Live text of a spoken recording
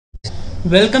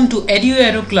Welcome to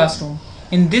EduAero Classroom.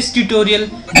 In this tutorial,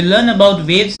 we'll learn about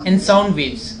waves and sound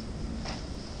waves.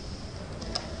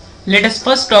 Let us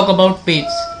first talk about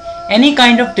waves. Any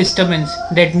kind of disturbance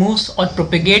that moves or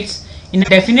propagates in a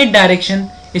definite direction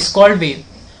is called wave.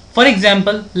 For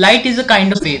example, light is a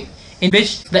kind of wave in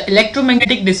which the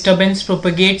electromagnetic disturbance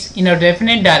propagates in a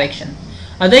definite direction.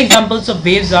 Other examples of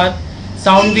waves are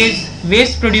sound waves,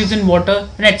 waves produced in water,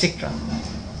 and etc.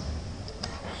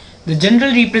 The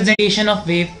general representation of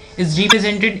wave is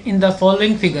represented in the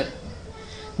following figure.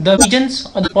 The regions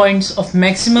or the points of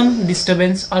maximum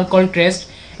disturbance are called crest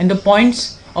and the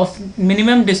points of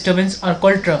minimum disturbance are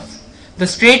called trough. The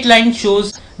straight line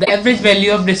shows the average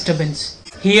value of disturbance.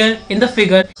 Here in the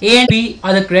figure, A and B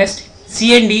are the crest,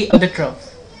 C and D are the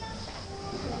trough.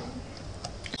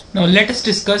 Now let us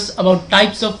discuss about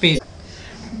types of waves.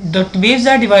 The waves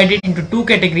are divided into two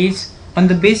categories on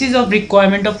the basis of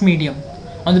requirement of medium.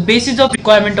 On the basis of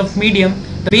requirement of medium,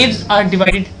 the waves are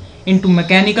divided into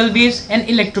mechanical waves and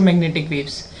electromagnetic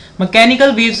waves.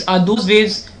 Mechanical waves are those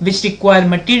waves which require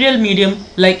material medium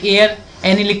like air,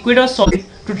 any liquid or solid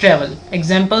to travel.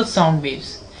 Example, sound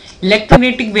waves.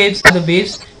 Electromagnetic waves are the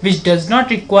waves which does not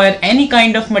require any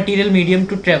kind of material medium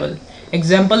to travel.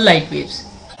 Example, light waves.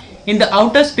 In the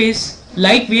outer space,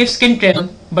 light waves can travel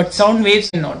but sound waves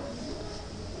cannot.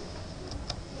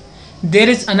 There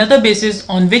is another basis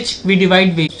on which we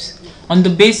divide waves, on the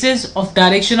basis of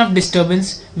direction of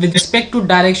disturbance with respect to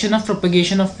direction of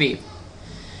propagation of wave.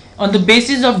 On the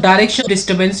basis of direction of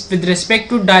disturbance with respect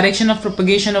to direction of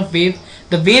propagation of wave,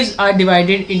 the waves are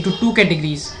divided into two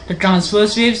categories, the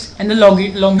transverse waves and the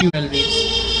longitudinal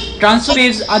waves. Transverse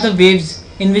waves are the waves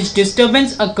in which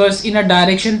disturbance occurs in a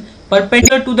direction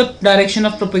perpendicular to the direction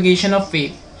of propagation of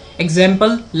wave.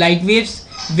 Example, light waves,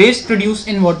 waves produced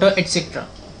in water, etc.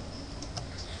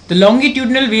 The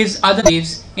longitudinal waves are the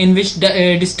waves in which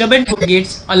disturbance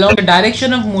propagates along the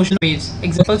direction of motion of waves.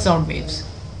 Example, sound waves.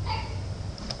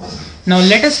 Now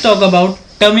let us talk about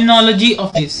terminology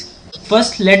of waves.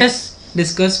 First, let us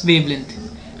discuss wavelength.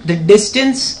 The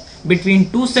distance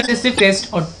between two successive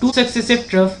crests or two successive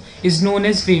troughs is known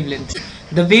as wavelength.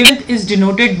 The wavelength is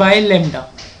denoted by lambda.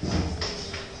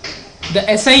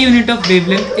 The SI unit of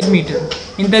wavelength is meter.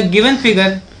 In the given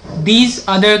figure, these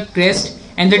are the crests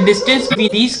and the distance between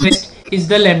these crests is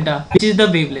the lambda, which is the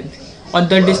wavelength, or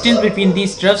the distance between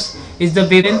these troughs is the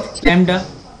wavelength lambda.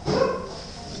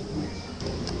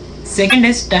 Second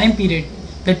is time period.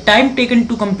 The time taken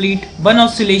to complete one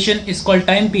oscillation is called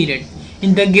time period.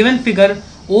 In the given figure,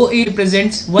 OA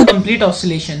represents one complete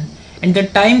oscillation and the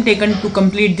time taken to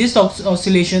complete this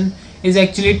oscillation is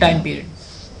actually time period.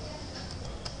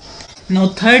 Now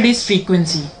third is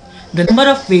frequency. The number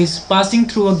of waves passing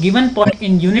through a given point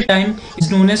in unit time is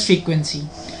known as frequency.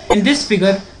 In this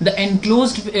figure, the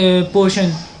enclosed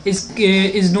portion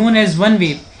is known as one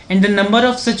wave and the number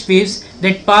of such waves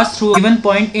that pass through a given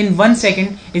point in 1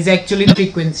 second is actually the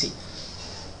frequency.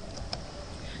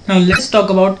 Now let's talk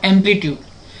about amplitude.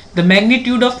 The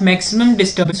magnitude of maximum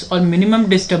disturbance or minimum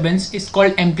disturbance is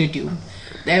called amplitude.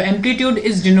 The amplitude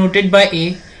is denoted by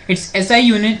A. Its SI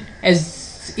unit is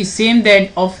same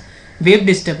that of wave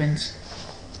disturbance.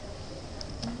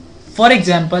 For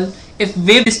example, if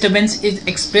wave disturbance is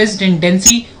expressed in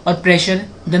density or pressure,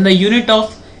 then the unit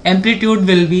of amplitude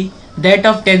will be that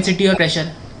of density or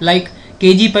pressure, like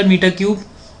kg per meter cube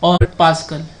or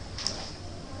Pascal.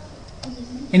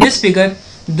 In this figure,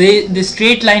 the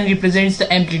straight line represents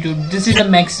the amplitude. This is the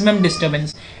maximum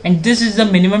disturbance and this is the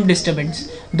minimum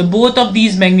disturbance. The both of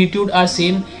these magnitude are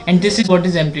same and this is what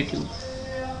is amplitude.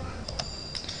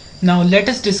 Now let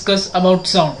us discuss about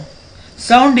sound.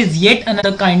 Sound is yet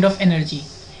another kind of energy.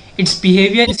 Its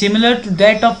behavior is similar to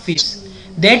that of waves.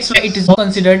 That's why it is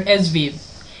considered as wave.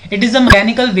 It is a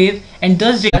mechanical wave and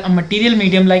thus requires a material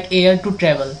medium like air to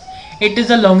travel. It is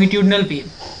a longitudinal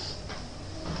wave.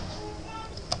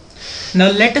 Now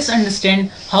let us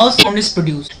understand how sound is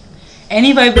produced.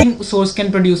 Any vibrating source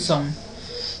can produce sound.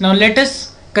 Now let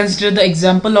us consider the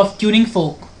example of tuning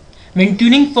fork. When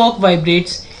tuning fork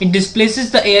vibrates, it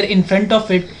displaces the air in front of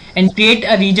it and creates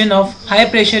a region of high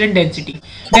pressure and density.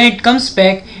 When it comes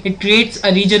back, it creates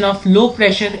a region of low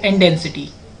pressure and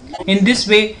density. In this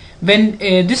way, when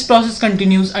this process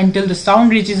continues until the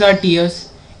sound reaches our ears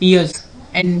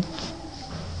and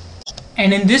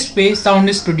in this way sound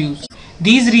is produced.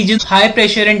 These regions high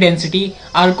pressure and density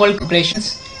are called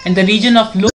compressions and the region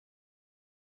of low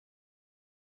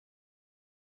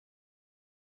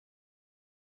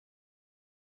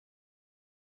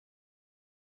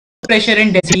pressure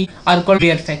and density are called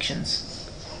rarefactions.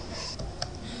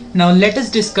 Now let us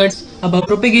discuss about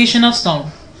propagation of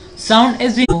sound. Sound,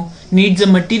 as we know, needs a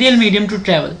material medium to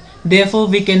travel. Therefore,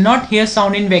 we cannot hear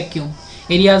sound in vacuum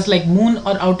areas like moon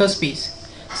or outer space.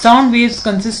 Sound waves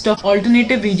consist of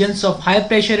alternative regions of high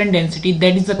pressure and density,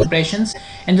 that is the compressions,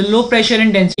 and the low pressure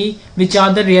and density, which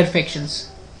are the rarefactions.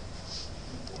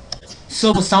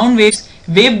 So for sound waves,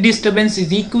 wave disturbance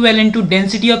is equivalent to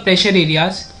density of pressure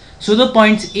areas. So the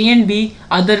points A and B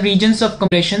are the regions of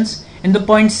compressions and the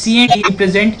points C and D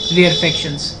represent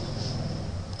rarefactions.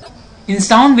 In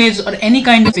sound waves or any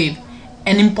kind of wave,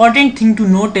 an important thing to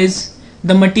note is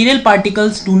the material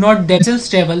particles do not themselves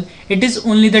travel, it is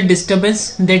only the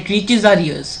disturbance that reaches our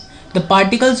ears. The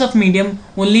particles of medium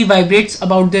only vibrates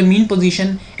about their mean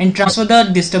position and transfer the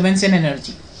disturbance and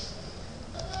energy.